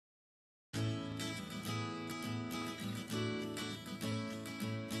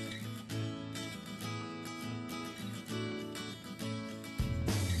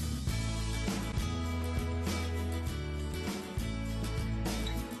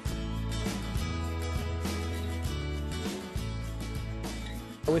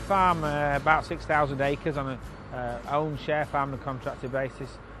We farm about 6,000 acres on an own share farm and contracted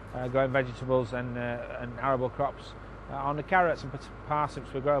basis, growing vegetables and arable crops. On the carrots and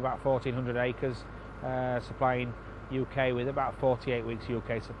parsnips we grow about 1,400 acres, supplying UK with about 48 weeks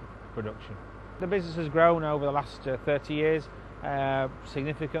UK production. The business has grown over the last 30 years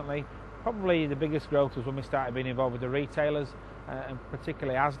significantly. Probably the biggest growth was when we started being involved with the retailers, and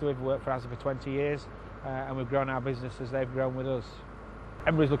particularly Asda. We've worked for Asda for 20 years and we've grown our business as they've grown with us.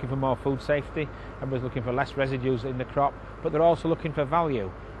 Everybody's looking for more food safety, everybody's looking for less residues in the crop, but they're also looking for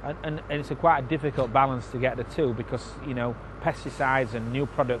value. And it's quite a difficult balance to get the two, because you know, pesticides and new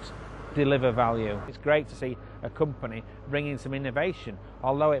products deliver value. It's great to see a company bringing some innovation,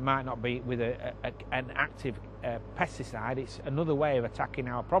 although it might not be with an active pesticide. It's another way of attacking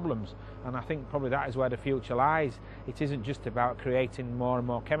our problems, and I think probably that is where the future lies. It isn't just about creating more and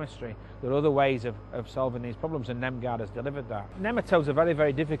more chemistry. There are other ways of solving these problems, and NEMguard has delivered that. Nematodes are very,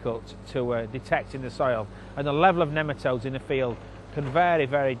 very difficult to detect in the soil, and the level of nematodes in the field can vary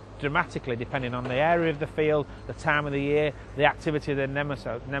very dramatically depending on the area of the field, the time of the year, the activity of the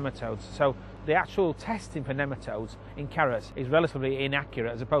nematodes. So the actual testing for nematodes in carrots is relatively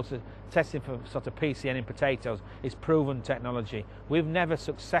inaccurate, as opposed to testing for sort of PCN in potatoes is proven technology. We've never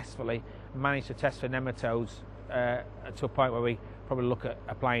successfully managed to test for nematodes to a point where we probably look at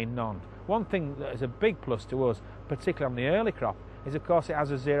applying none. One thing that is a big plus to us, particularly on the early crop, is of course it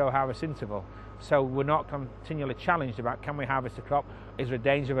has a zero harvest interval. So we're not continually challenged about, can we harvest the crop, is there a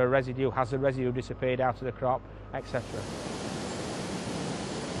danger of a residue, has the residue disappeared out of the crop, etc.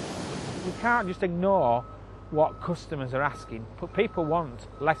 We can't just ignore what customers are asking. People want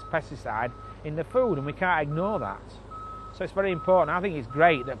less pesticide in their food, and we can't ignore that. So it's very important. I think it's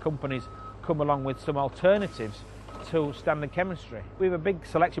great that companies come along with some alternatives to standard chemistry. We have a big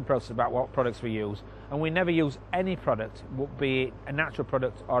selection process about what products we use, and we never use any product, be it a natural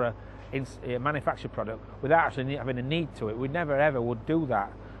product or a manufactured product, without actually having a need to it. We never ever would do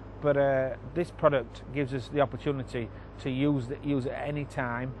that. But this product gives us the opportunity to use it at any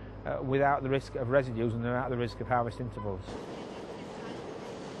time without the risk of residues and without the risk of harvest intervals.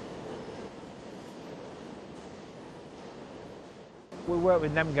 We work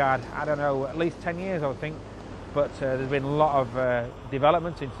with NEMguard, I don't know, at least 10 years I think, but there's been a lot of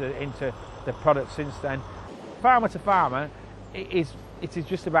development into the product since then. Farmer to farmer, it is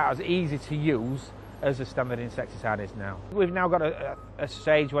just about as easy to use as a standard insecticide is now. We've now got a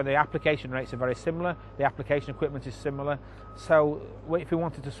stage where the application rates are very similar, the application equipment is similar, so if we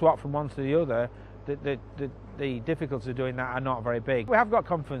wanted to swap from one to the other, the difficulties of doing that are not very big. We have got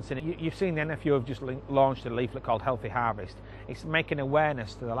confidence in it. You've seen the NFU have just launched a leaflet called Healthy Harvest. It's making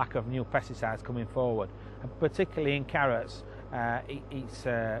awareness to the lack of new pesticides coming forward, and particularly in carrots, which is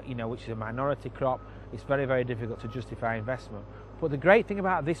a minority crop. It's very, very difficult to justify investment. But the great thing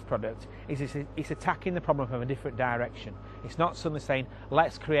about this product is it's attacking the problem from a different direction. It's not suddenly saying,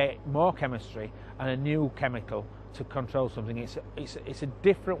 let's create more chemistry and a new chemical to control something. It's a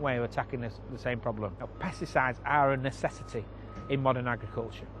different way of attacking the same problem. Now, pesticides are a necessity in modern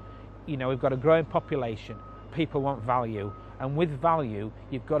agriculture. You know, we've got a growing population, people want value, and with value,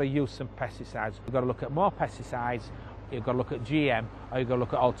 you've got to use some pesticides. You've got to look at more pesticides, you've got to look at GM, or you've got to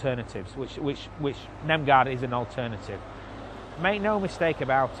look at alternatives, which NEMguard is an alternative. Make no mistake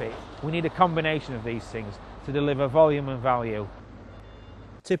about it, we need a combination of these things to deliver volume and value.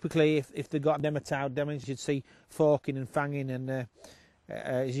 Typically, if they've got nematode damage, you'd see forking and fanging, and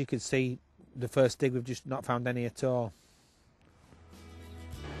as you can see, the first dig we've just not found any at all.